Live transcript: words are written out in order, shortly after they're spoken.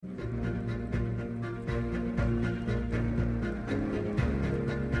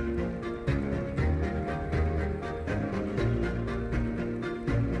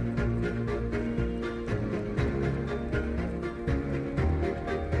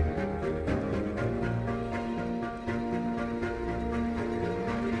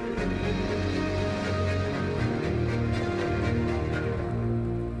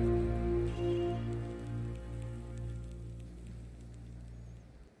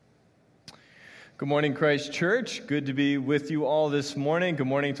Good morning, Christ Church. Good to be with you all this morning. Good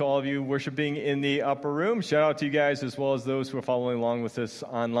morning to all of you worshiping in the upper room. Shout out to you guys as well as those who are following along with us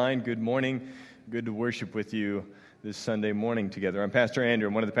online. Good morning. Good to worship with you this Sunday morning together. I'm Pastor Andrew.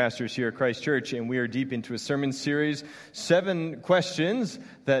 I'm one of the pastors here at Christ Church, and we are deep into a sermon series, 7 questions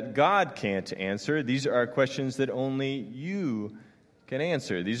that God can't answer. These are questions that only you can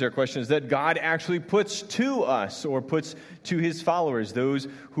answer. These are questions that God actually puts to us or puts to his followers, those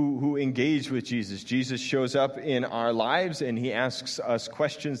who engage with Jesus. Jesus shows up in our lives and he asks us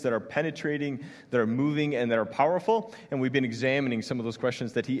questions that are penetrating, that are moving, and that are powerful. And we've been examining some of those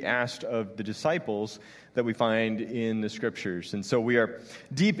questions that he asked of the disciples that we find in the scriptures. And so we are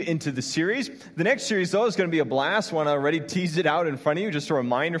deep into the series. The next series, though, is going to be a blast. I want to already tease it out in front of you. Just a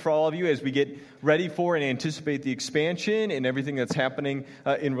reminder for all of you as we get ready for and anticipate the expansion and everything that's happening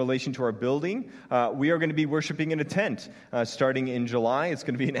in relation to our building. We are going to be worshiping in a tent starting in July. It's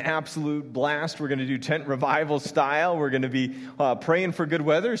going to be an absolute blast. We're going to do tent revival style. We're going to be praying for good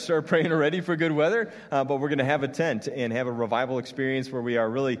weather. Start praying already for good weather. But we're going to have a tent and have a revival experience where we are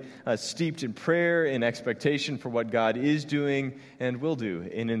really steeped in prayer and expectation for what God is doing and will do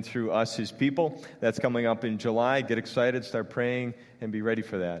in and through us, his people. That's coming up in July. Get excited, start praying, and be ready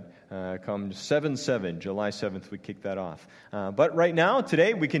for that. Come 7/7, July 7th, we kick that off. But right now,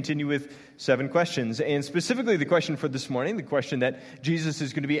 today, we continue with 7 questions. And specifically, the question for this morning, the question that Jesus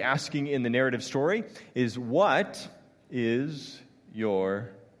is going to be asking in the narrative story is, what is your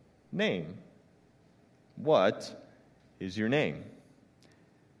name? What is your name?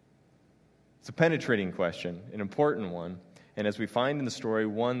 It's a penetrating question, an important one, and as we find in the story,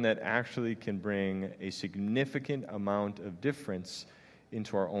 one that actually can bring a significant amount of difference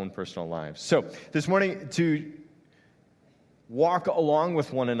into our own personal lives. So, this morning, to walk along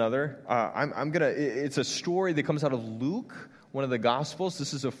with one another, it's a story that comes out of Luke, one of the Gospels.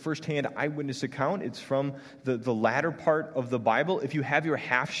 This is a first-hand eyewitness account. It's from the latter part of the Bible. If you have your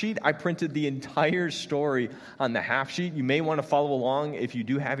half sheet, I printed the entire story on the half sheet. You may want to follow along. If you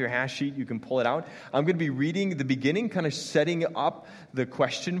do have your half sheet, you can pull it out. I'm going to be reading the beginning, kind of setting up the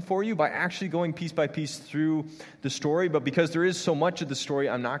question for you by actually going piece by piece through the story. But because there is so much of the story,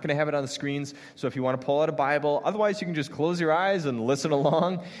 I'm not going to have it on the screens. So if you want to pull out a Bible, otherwise you can just close your eyes and listen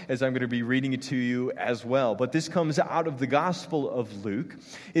along as I'm going to be reading it to you as well. But this comes out of the Gospel of Luke.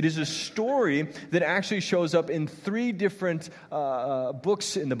 It is a story that actually shows up in 3 different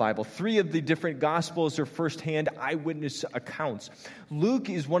books in the Bible. 3 of the different Gospels are first-hand eyewitness accounts. Luke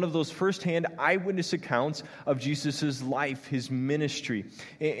is one of those first-hand eyewitness accounts of Jesus' life, his ministry.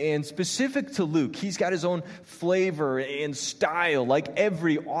 And specific to Luke, he's got his own flavor and style, like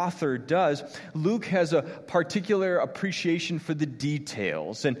every author does. Luke has a particular appreciation for the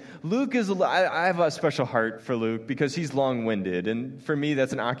details. And Luke I have a special heart for Luke because he's long-winded. And for me,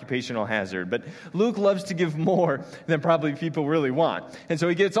 that's an occupational hazard. But Luke loves to give more than probably people really want. And so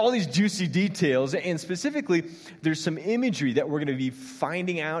he gets all these juicy details. And specifically, there's some imagery that we're going to be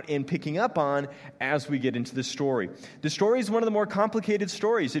finding out and picking up on as we get into the story. The story is one of the more complicated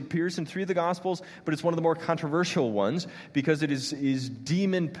stories. It appears in 3 of the Gospels, but it's one of the more controversial ones because it is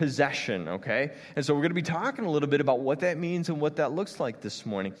demon possession, okay? And so we're going to be talking a little bit about what that means and what that looks like this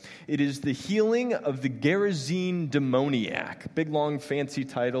morning. It is the healing of the Gerasene demoniac. Big, long, fancy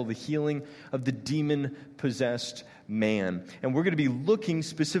title, the healing of the demon-possessed man. And we're going to be looking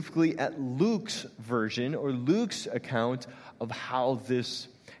specifically at Luke's version or Luke's account of how this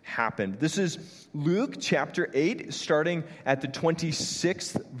happened. This is Luke chapter 8, starting at the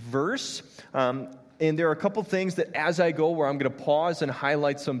 26th verse. And there are a couple things that as I go where I'm going to pause and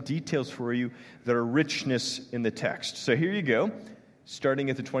highlight some details for you that are richness in the text. So here you go, starting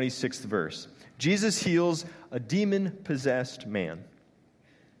at the 26th verse. Jesus heals a demon-possessed man.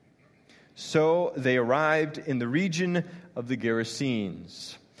 So they arrived in the region of the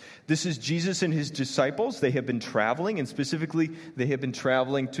Gerasenes. This is Jesus and his disciples. They have been traveling, and specifically, they have been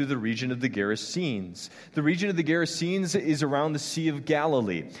traveling to the region of the Gerasenes. The region of the Gerasenes is around the Sea of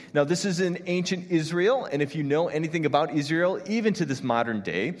Galilee. Now, this is in ancient Israel, and if you know anything about Israel, even to this modern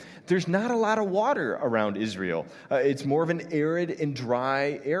day, there's not a lot of water around Israel. It's more of an arid and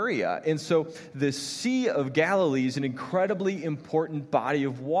dry area. And so the Sea of Galilee is an incredibly important body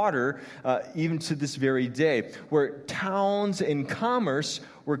of water, even to this very day, where towns and commerce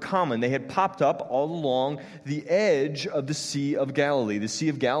were common. They had popped up all along the edge of the Sea of Galilee. The Sea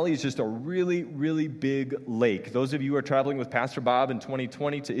of Galilee is just a really, really big lake. Those of you who are traveling with Pastor Bob in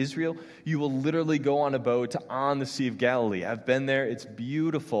 2020 to Israel, you will literally go on a boat on the Sea of Galilee. I've been there. It's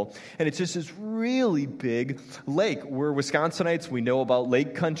beautiful. And it's just this really big lake. We're Wisconsinites. We know about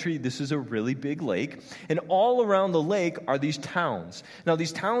lake country. This is a really big lake. And all around the lake are these towns. Now,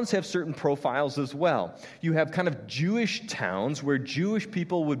 these towns have certain profiles as well. You have kind of Jewish towns where Jewish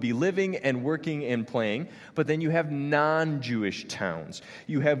people would be living and working and playing, but then you have non-Jewish towns.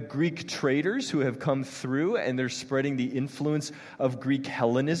 You have Greek traders who have come through and they're spreading the influence of Greek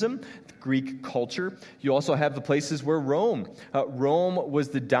Hellenism, Greek culture. You also have the places where Rome was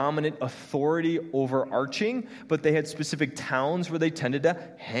the dominant authority overarching, but they had specific towns where they tended to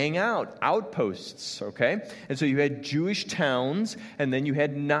hang out, outposts, okay? And so you had Jewish towns, and then you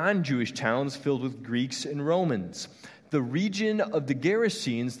had non-Jewish towns filled with Greeks and Romans. The region of the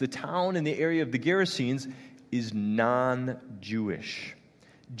Gerasenes, the town in the area of the Gerasenes, is non-Jewish.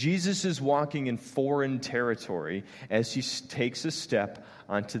 Jesus is walking in foreign territory as he takes a step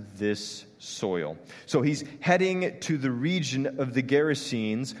onto this soil. So he's heading to the region of the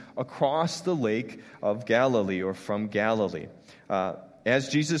Gerasenes across the lake of Galilee, or from Galilee. As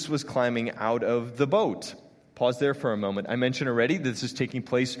Jesus was climbing out of the boat. Pause there for a moment. I mentioned already this is taking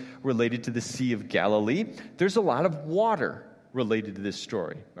place related to the Sea of Galilee. There's a lot of water related to this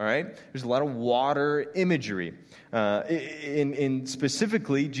story, all right? There's a lot of water imagery. In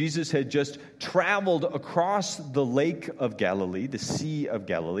specifically, Jesus had just traveled across the lake of Galilee, the Sea of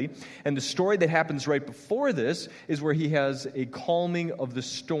Galilee, and the story that happens right before this is where he has a calming of the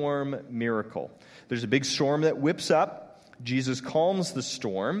storm miracle. There's a big storm that whips up. Jesus calms the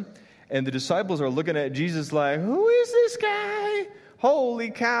storm, and the disciples are looking at Jesus like, who is this guy? Holy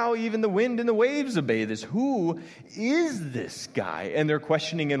cow, even the wind and the waves obey this. Who is this guy? And they're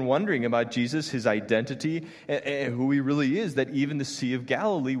questioning and wondering about Jesus, his identity, and who he really is, that even the Sea of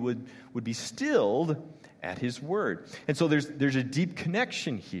Galilee would be stilled at his word. And so there's a deep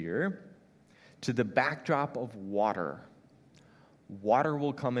connection here to the backdrop of water. Water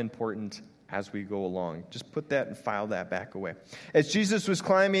will come important as we go along. Just put that and file that back away. As Jesus was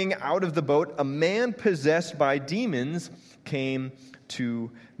climbing out of the boat, a man possessed by demons came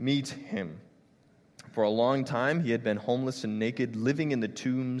to meet him. For a long time, he had been homeless and naked, living in the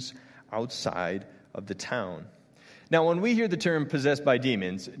tombs outside of the town. Now, when we hear the term possessed by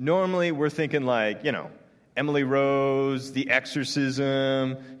demons, normally we're thinking like, Emily Rose, The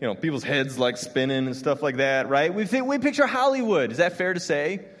Exorcism, people's heads like spinning and stuff like that, right? We picture Hollywood. Is that fair to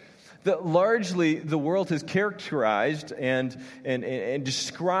say? Largely, the world has characterized and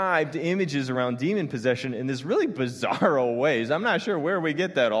described images around demon possession in this really bizarro ways. I'm not sure where we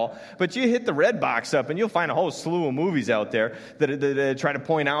get that all, but you hit the red box up and you'll find a whole slew of movies out there that try to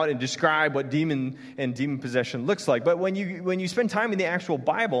point out and describe what demon possession looks like. But when you spend time in the actual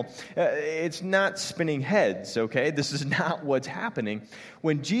Bible, it's not spinning heads, okay? This is not what's happening.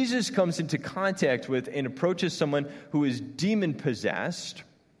 When Jesus comes into contact with and approaches someone who is demon-possessed,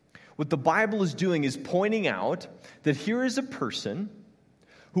 what the Bible is doing is pointing out that here is a person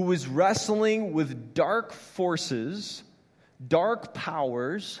who is wrestling with dark forces, dark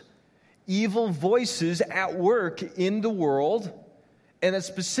powers, evil voices at work in the world, and that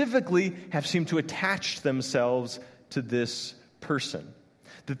specifically have seemed to attach themselves to this person.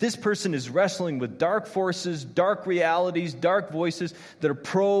 That this person is wrestling with dark forces, dark realities, dark voices that are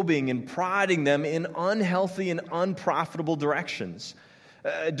probing and prodding them in unhealthy and unprofitable directions.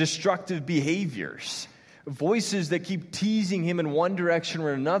 Destructive behaviors, voices that keep teasing him in one direction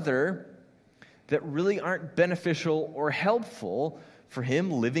or another that really aren't beneficial or helpful for him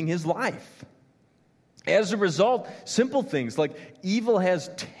living his life. As a result, simple things like evil has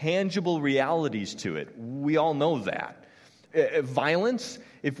tangible realities to it. We all know that. Violence,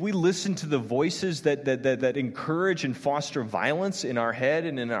 if we listen to the voices that encourage and foster violence in our head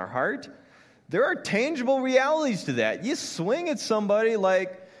and in our heart, there are tangible realities to that. You swing at somebody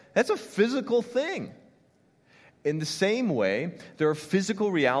like that's a physical thing. In the same way, there are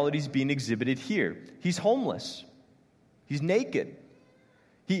physical realities being exhibited here. He's homeless. He's naked.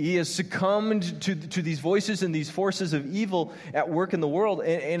 He has succumbed to these voices and these forces of evil at work in the world,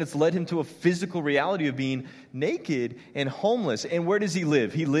 and it's led him to a physical reality of being naked and homeless. And where does he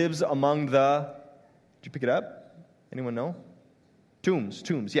live? He lives among did you pick it up? Anyone know?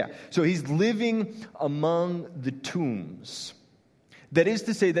 Tombs, yeah. So he's living among the tombs. That is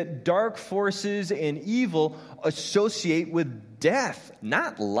to say that dark forces and evil associate with death,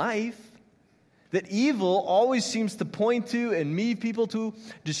 not life. That evil always seems to point to and move people to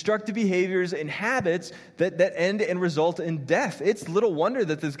destructive behaviors and habits that end and result in death. It's little wonder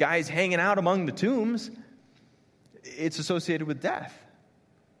that this guy's hanging out among the tombs. It's associated with death.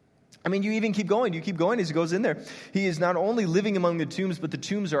 I mean, you even keep going. You keep going as he goes in there. He is not only living among the tombs, but the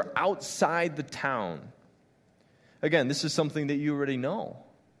tombs are outside the town. Again, this is something that you already know.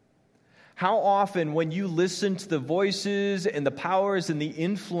 How often when you listen to the voices and the powers and the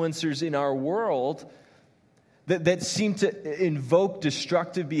influencers in our world that seem to invoke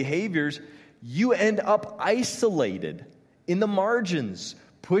destructive behaviors, you end up isolated, in the margins,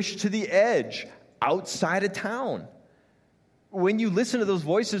 pushed to the edge, outside of town. When you listen to those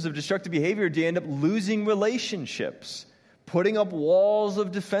voices of destructive behavior, do you end up losing relationships, putting up walls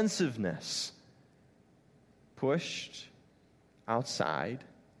of defensiveness, pushed outside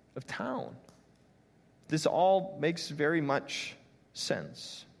of town? This all makes very much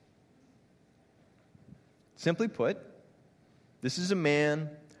sense. Simply put, this is a man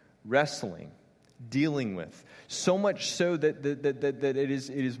wrestling, dealing with, so much so that it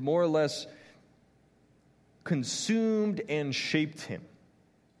is more or less consumed and shaped him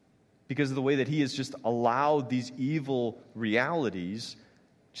because of the way that he has just allowed these evil realities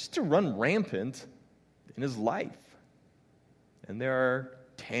just to run rampant in his life. And there are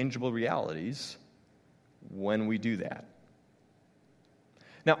tangible realities when we do that.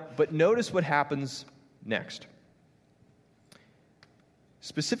 Now, but notice what happens next.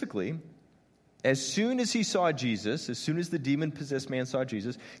 Specifically, as soon as he saw Jesus, as soon as the demon-possessed man saw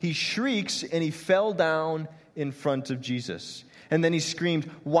Jesus, he shrieks and he fell down in front of Jesus. And then he screamed,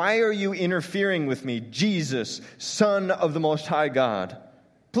 "Why are you interfering with me, Jesus, Son of the Most High God?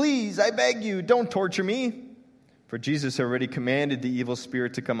 Please, I beg you, don't torture me." For Jesus had already commanded the evil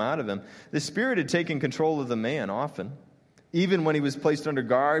spirit to come out of him. The spirit had taken control of the man often. Even when he was placed under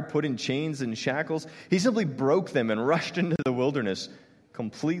guard, put in chains and shackles, he simply broke them and rushed into the wilderness,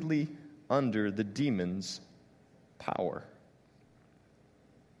 completely under the demon's power.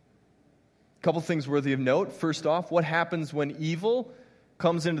 A couple things worthy of note. First off, what happens when evil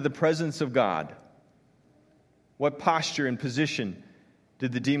comes into the presence of God? What posture and position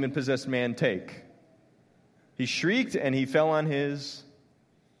did the demon-possessed man take? He shrieked and he fell on his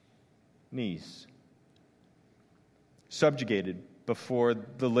knees, subjugated before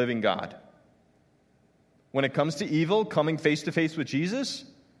the living God. When it comes to evil coming face to face with Jesus,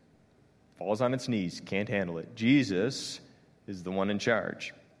 falls on its knees, can't handle it. Jesus is the one in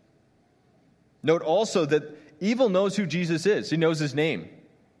charge. Note also that evil knows who Jesus is. He knows his name.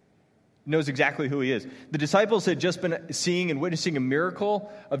 He knows exactly who he is. The disciples had just been seeing and witnessing a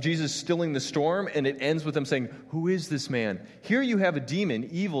miracle of Jesus stilling the storm, and it ends with them saying, "Who is this man?" Here you have a demon,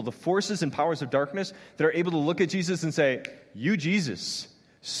 evil, the forces and powers of darkness that are able to look at Jesus and say, "You, Jesus,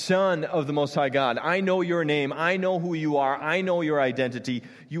 Son of the Most High God, I know your name. I know who you are. I know your identity.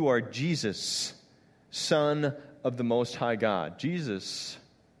 You are Jesus, Son of the Most High God." Jesus.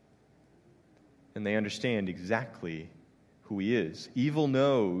 And they understand exactly who he is. Evil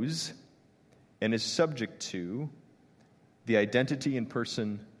knows and is subject to the identity and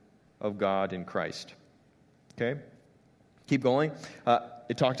person of God in Christ. Okay? Keep going.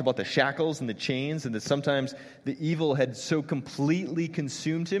 It talked about the shackles and the chains, and that sometimes the evil had so completely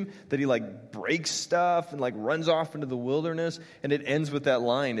consumed him that he breaks stuff and runs off into the wilderness. And it ends with that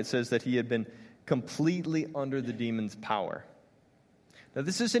line. It says that he had been completely under the demon's power. Now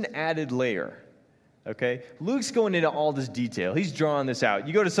this is an added layer. Okay? Luke's going into all this detail. He's drawing this out.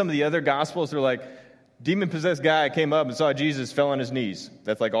 You go to some of the other Gospels, they're like, demon-possessed guy came up and saw Jesus, fell on his knees.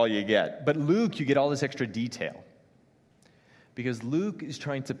 That's all you get. But Luke, you get all this extra detail. Because Luke is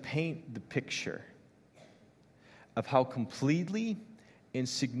trying to paint the picture of how completely and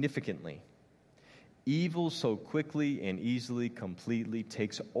significantly evil so quickly and easily, completely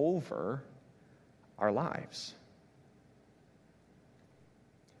takes over our lives.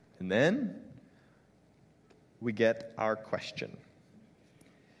 And then we get our question.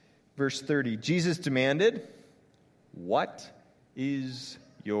 Verse 30, Jesus demanded, "What is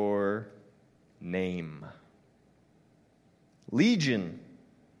your name?" "Legion,"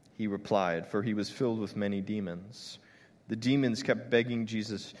 he replied, for he was filled with many demons. The demons kept begging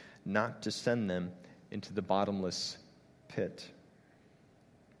Jesus not to send them into the bottomless pit.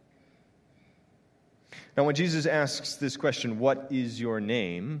 Now, when Jesus asks this question, "What is your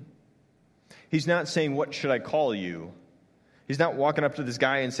name?" he's not saying, "What should I call you?" He's not walking up to this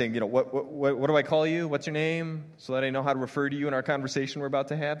guy and saying, what do I call you? What's your name? So that I know how to refer to you in our conversation we're about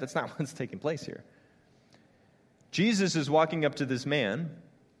to have. That's not what's taking place here. Jesus is walking up to this man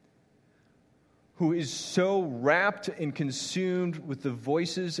who is so wrapped and consumed with the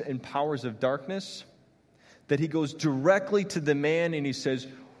voices and powers of darkness that he goes directly to the man and he says,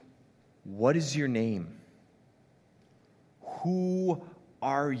 "What is your name? Who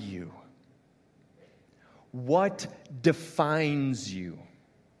are you? What defines you?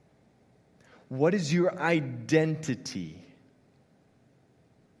 What is your identity?"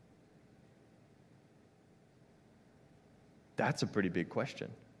 That's a pretty big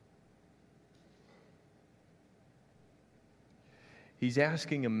question. He's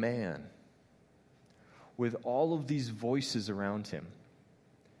asking a man with all of these voices around him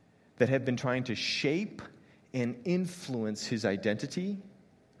that have been trying to shape and influence his identity,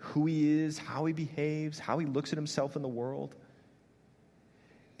 who he is, how he behaves, how he looks at himself in the world.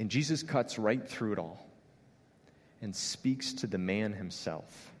 And Jesus cuts right through it all and speaks to the man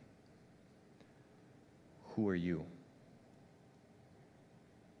himself. Who are you?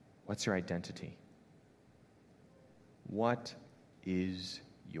 What's your identity? What is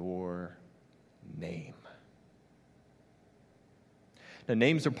your name? Now,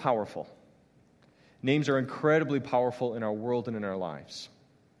 names are powerful. Names are incredibly powerful in our world and in our lives.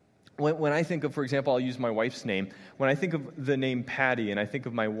 When I think of, for example, I'll use my wife's name. When I think of the name Patty and I think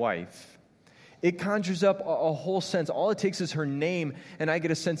of my wife, it conjures up a whole sense. All it takes is her name, and I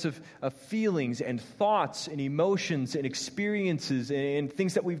get a sense of feelings and thoughts and emotions and experiences and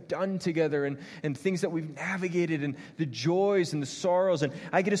things that we've done together and things that we've navigated and the joys and the sorrows. And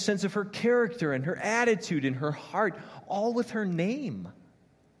I get a sense of her character and her attitude and her heart, all with her name.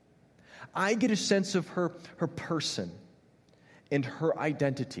 I get a sense of her person and her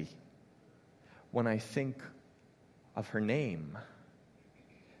identity when I think of her name.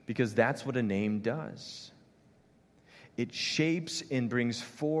 Because that's what a name does. It shapes and brings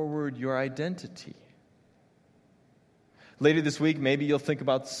forward your identity. Later this week, maybe you'll think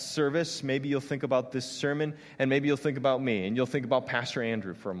about service, maybe you'll think about this sermon, and maybe you'll think about me, and you'll think about Pastor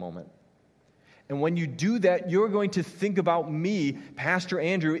Andrew for a moment. And when you do that, you're going to think about me, Pastor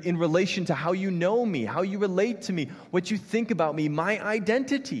Andrew, in relation to how you know me, how you relate to me, what you think about me, my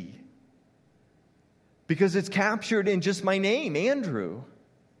identity. Because it's captured in just my name, Andrew.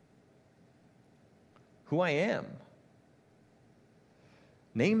 Who I am.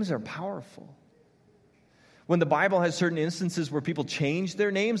 Names are powerful. When the Bible has certain instances where people change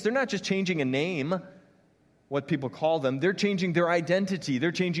their names, they're not just changing a name, what people call them, they're changing their identity,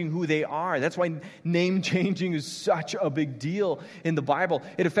 they're changing who they are. That's why name changing is such a big deal in the Bible.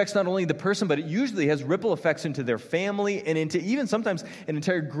 It affects not only the person, but it usually has ripple effects into their family and into even sometimes an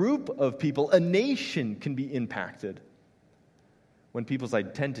entire group of people. A nation can be impacted when people's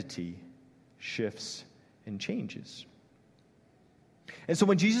identity shifts and changes. And so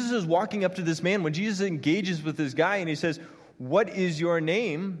when Jesus is walking up to this man, when Jesus engages with this guy and he says, "What is your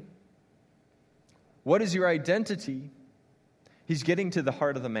name? What is your identity?" He's getting to the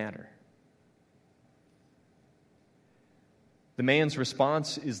heart of the matter. The man's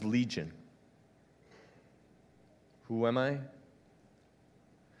response is legion. Who am I?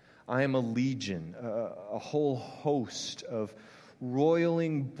 I am a legion, a whole host of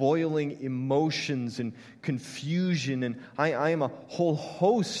roiling, boiling emotions and confusion, and I am a whole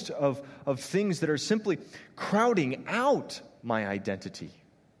host of things that are simply crowding out my identity.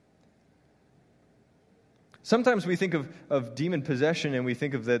 Sometimes we think of demon possession and we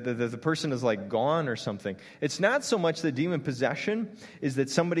think of the person is like gone or something. It's not so much that demon possession is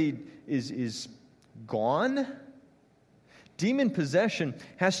that somebody is gone. Demon possession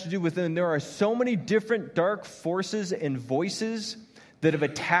has to do with, and there are so many different dark forces and voices that have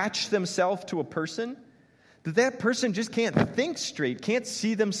attached themselves to a person that person just can't think straight, can't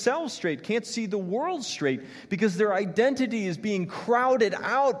see themselves straight, can't see the world straight, because their identity is being crowded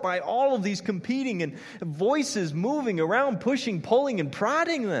out by all of these competing and voices moving around, pushing, pulling, and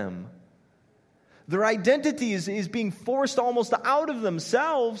prodding them. Their identity is being forced almost out of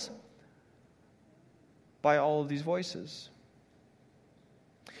themselves by all of these voices.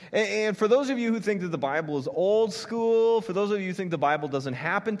 And for those of you who think that the Bible is old school, for those of you who think the Bible doesn't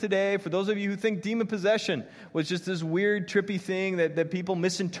happen today, for those of you who think demon possession was just this weird, trippy thing that people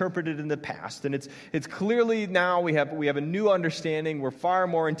misinterpreted in the past, and it's clearly now we have a new understanding, we're far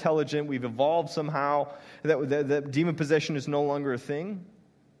more intelligent, we've evolved somehow, that demon possession is no longer a thing.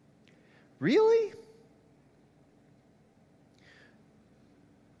 Really?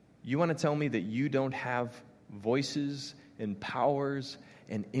 You want to tell me that you don't have voices and powers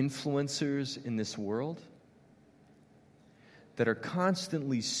and influencers in this world that are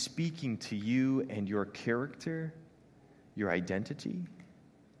constantly speaking to you and your character, your identity,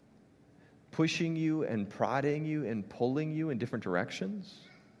 pushing you and prodding you and pulling you in different directions?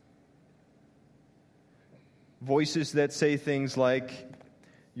 Voices that say things like,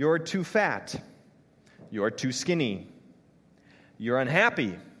 you're too fat, you're too skinny, you're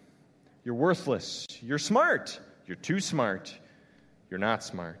unhappy, you're worthless, you're smart, you're too smart, you're not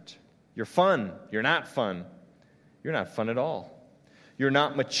smart, you're fun, you're not fun at all. You're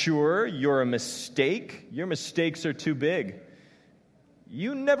not mature, you're a mistake, your mistakes are too big.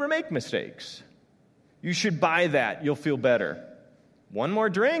 You never make mistakes. You should buy that, you'll feel better. One more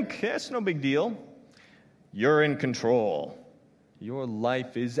drink, that's no big deal. You're in control. Your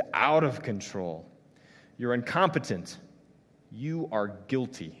life is out of control. You're incompetent. You are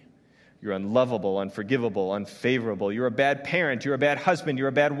guilty. You're unlovable, unforgivable, unfavorable. You're a bad parent. You're a bad husband. You're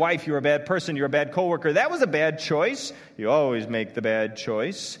a bad wife. You're a bad person. You're a bad coworker. That was a bad choice. You always make the bad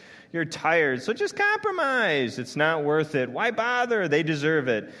choice. You're tired, so just compromise. It's not worth it. Why bother? They deserve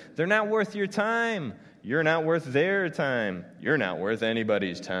it. They're not worth your time. You're not worth their time. You're not worth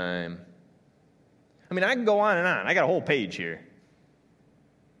anybody's time. I mean, I can go on and on. I got a whole page here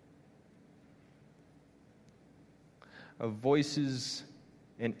of voices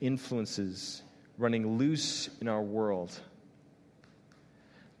and influences running loose in our world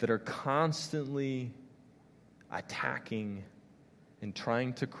that are constantly attacking and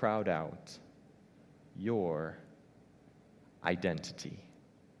trying to crowd out your identity,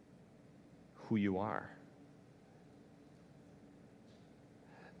 who you are,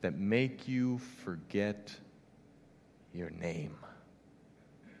 that make you forget your name.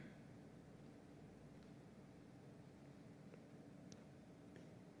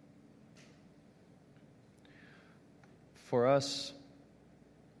 For us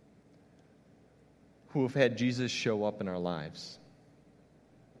who have had Jesus show up in our lives,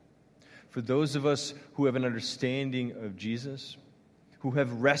 for those of us who have an understanding of Jesus, who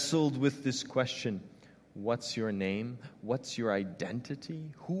have wrestled with this question, what's your name? What's your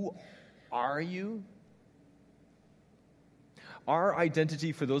identity? Who are you? Our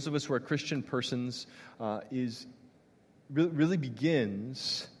identity, for those of us who are Christian persons,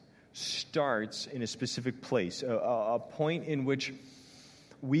 starts in a specific place, a point in which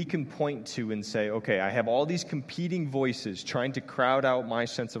we can point to and say, okay, I have all these competing voices trying to crowd out my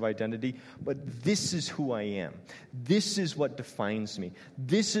sense of identity, but this is who I am. This is what defines me.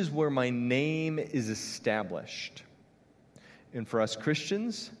 This is where my name is established. And for us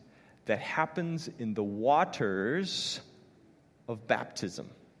Christians, that happens in the waters of baptism.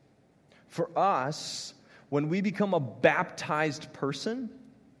 For us, when we become a baptized person,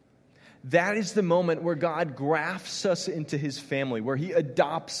 that is the moment where God grafts us into his family, where he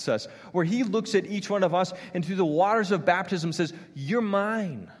adopts us, where he looks at each one of us and through the waters of baptism says, you're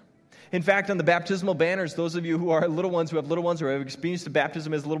mine. In fact, on the baptismal banners, those of you who are little ones, who have little ones, or have experienced the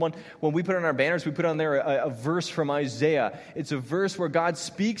baptism as a little one, when we put on our banners, we put on there a verse from Isaiah. It's a verse where God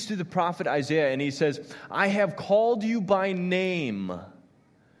speaks to the prophet Isaiah, and he says, I have called you by name.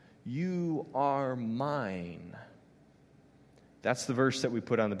 You are mine. That's the verse that we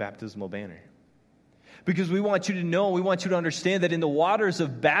put on the baptismal banner. Because we want you to know, we want you to understand that in the waters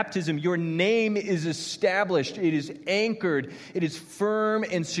of baptism, your name is established, it is anchored, it is firm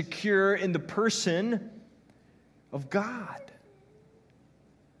and secure in the person of God.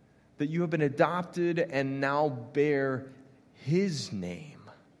 That you have been adopted and now bear his name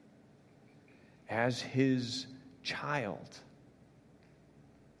as his child.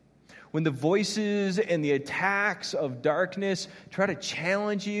 When the voices and the attacks of darkness try to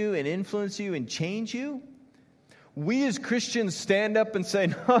challenge you and influence you and change you, we as Christians stand up and say,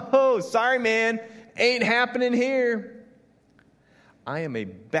 no, sorry man, ain't happening here. I am a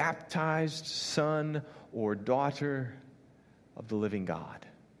baptized son or daughter of the living God.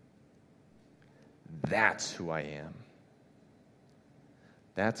 That's who I am.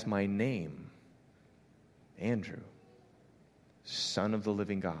 That's my name, Andrew, son of the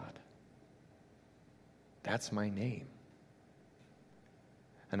living God. That's my name.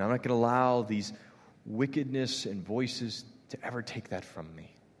 And I'm not going to allow these wickedness and voices to ever take that from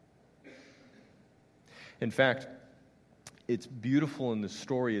me. In fact, it's beautiful in the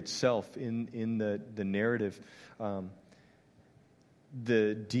story itself, in the narrative. The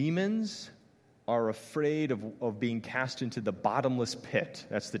demons are afraid of being cast into the bottomless pit.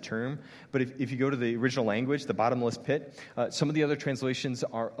 That's the term. But if you go to the original language, the bottomless pit, some of the other translations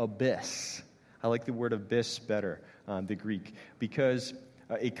are abyss. I like the word abyss better, the Greek, because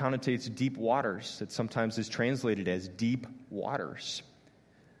it connotates deep waters. That sometimes is translated as deep waters.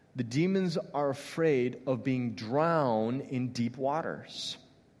 The demons are afraid of being drowned in deep waters.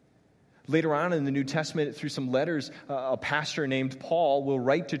 Later on in the New Testament, through some letters, a pastor named Paul will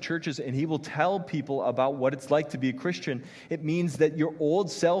write to churches and he will tell people about what it's like to be a Christian. It means that your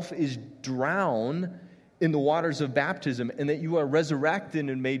old self is drowned in the waters of baptism, and that you are resurrected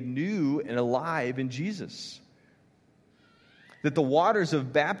and made new and alive in Jesus. That the waters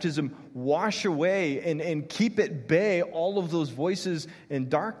of baptism wash away and keep at bay all of those voices in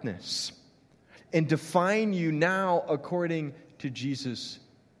darkness and define you now according to Jesus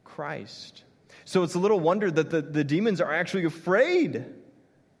Christ. So it's a little wonder that the demons are actually afraid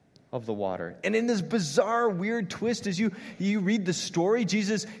of the water. And in this bizarre, weird twist, as you read the story,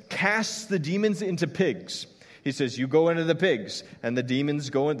 Jesus casts the demons into pigs. He says, you go into the pigs, and the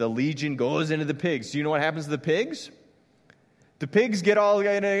demons go in, the legion goes into the pigs. Do you know what happens to the pigs? The pigs get all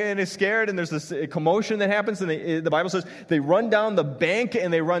scared, and there's this commotion that happens, and the Bible says they run down the bank,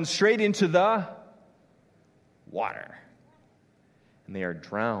 and they run straight into the water. And they are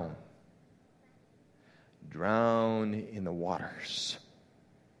drowned. Drown in the waters.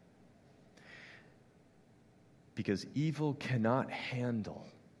 Because evil cannot handle.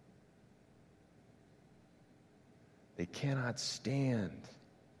 They cannot stand.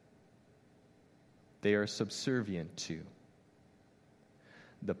 They are subservient to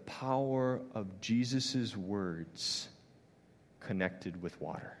the power of Jesus' words connected with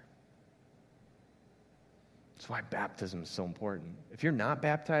water. That's why baptism is so important. If you're not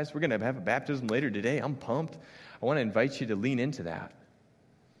baptized, we're going to have a baptism later today. I'm pumped. I want to invite you to lean into that.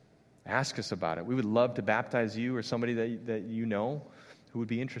 Ask us about it. We would love to baptize you or somebody that you know who would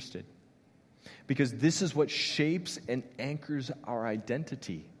be interested. Because this is what shapes and anchors our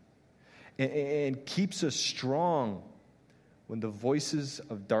identity and keeps us strong when the voices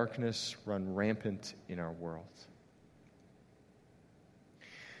of darkness run rampant in our world.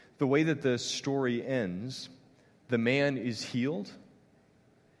 The way that the story ends, the man is healed.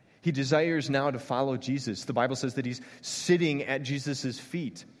 He desires now to follow Jesus. The Bible says that he's sitting at Jesus'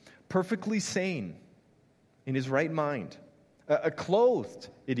 feet, perfectly sane, in his right mind, clothed,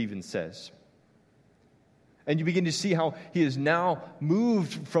 it even says. And you begin to see how he is now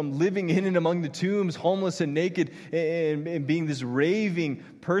moved from living in and among the tombs, homeless and naked, and being this raving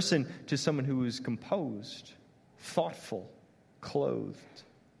person, to someone who is composed, thoughtful, clothed,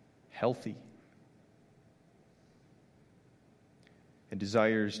 healthy, and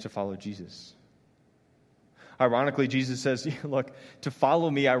desires to follow Jesus. Ironically, Jesus says, look, to follow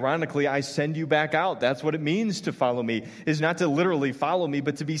me, ironically, I send you back out. That's what it means to follow me, is not to literally follow me,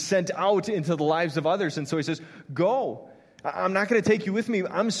 but to be sent out into the lives of others. And so he says, go. I'm not going to take you with me.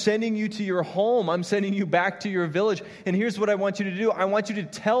 I'm sending you to your home. I'm sending you back to your village. And here's what I want you to do. I want you to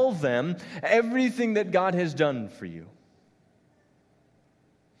tell them everything that God has done for you.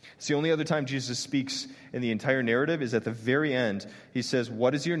 It's the only other time Jesus speaks in the entire narrative is at the very end. He says,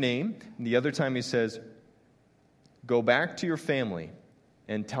 what is your name? And the other time he says, go back to your family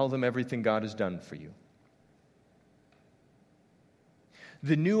and tell them everything God has done for you.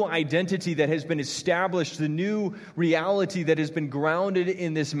 The new identity that has been established, the new reality that has been grounded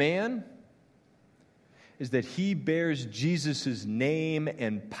in this man, is that he bears Jesus' name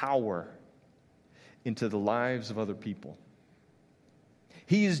and power into the lives of other people.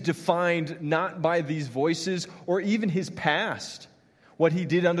 He is defined not by these voices or even his past, what he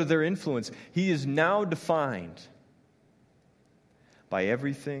did under their influence. He is now defined by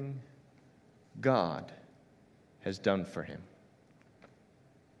everything God has done for him.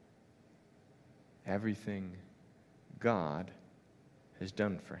 Everything God has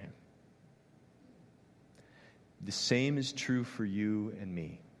done for him. The same is true for you and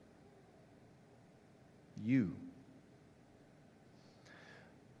me. You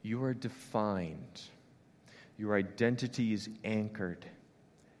are defined. Your identity is anchored.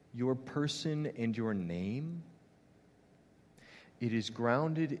 Your person and your name, it is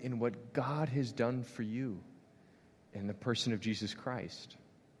grounded in what God has done for you in the person of Jesus Christ.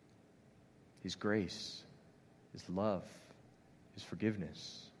 His grace, His love, His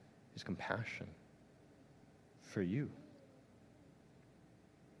forgiveness, His compassion for you.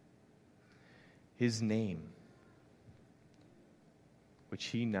 His name, which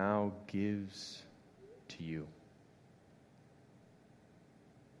He now gives to you.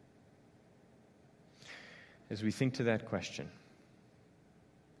 As we think to that question,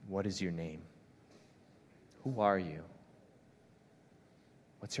 what is your name? Who are you?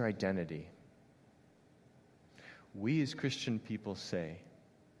 What's your identity? We as Christian people say,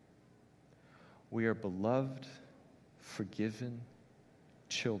 we are beloved, forgiven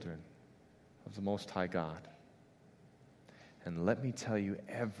children of the Most High God. And let me tell you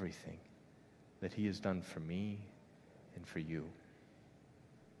everything that He has done for me and for you.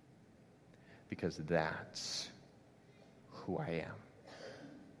 Because that's who I am.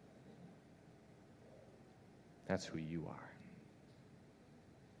 That's who you are.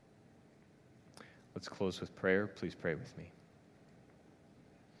 Let's close with prayer. Please pray with me.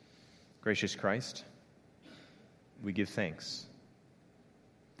 Gracious Christ, we give thanks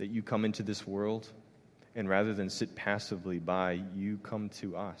that you come into this world, and rather than sit passively by, you come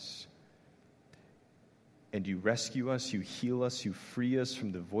to us. And you rescue us, you heal us, you free us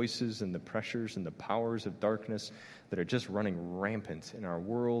from the voices and the pressures and the powers of darkness that are just running rampant in our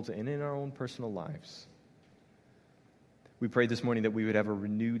world and in our own personal lives. We pray this morning that we would have a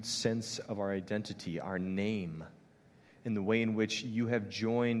renewed sense of our identity, our name, in the way in which you have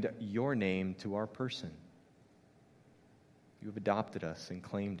joined your name to our person. You have adopted us and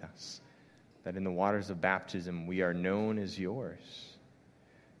claimed us, that in the waters of baptism we are known as yours,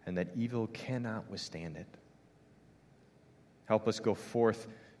 and that evil cannot withstand it. Help us go forth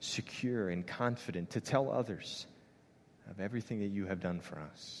secure and confident to tell others of everything that you have done for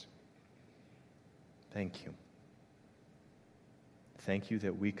us. Thank you. Thank you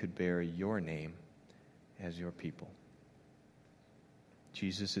that we could bear your name as your people.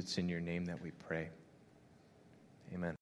 Jesus, it's in your name that we pray. Amen.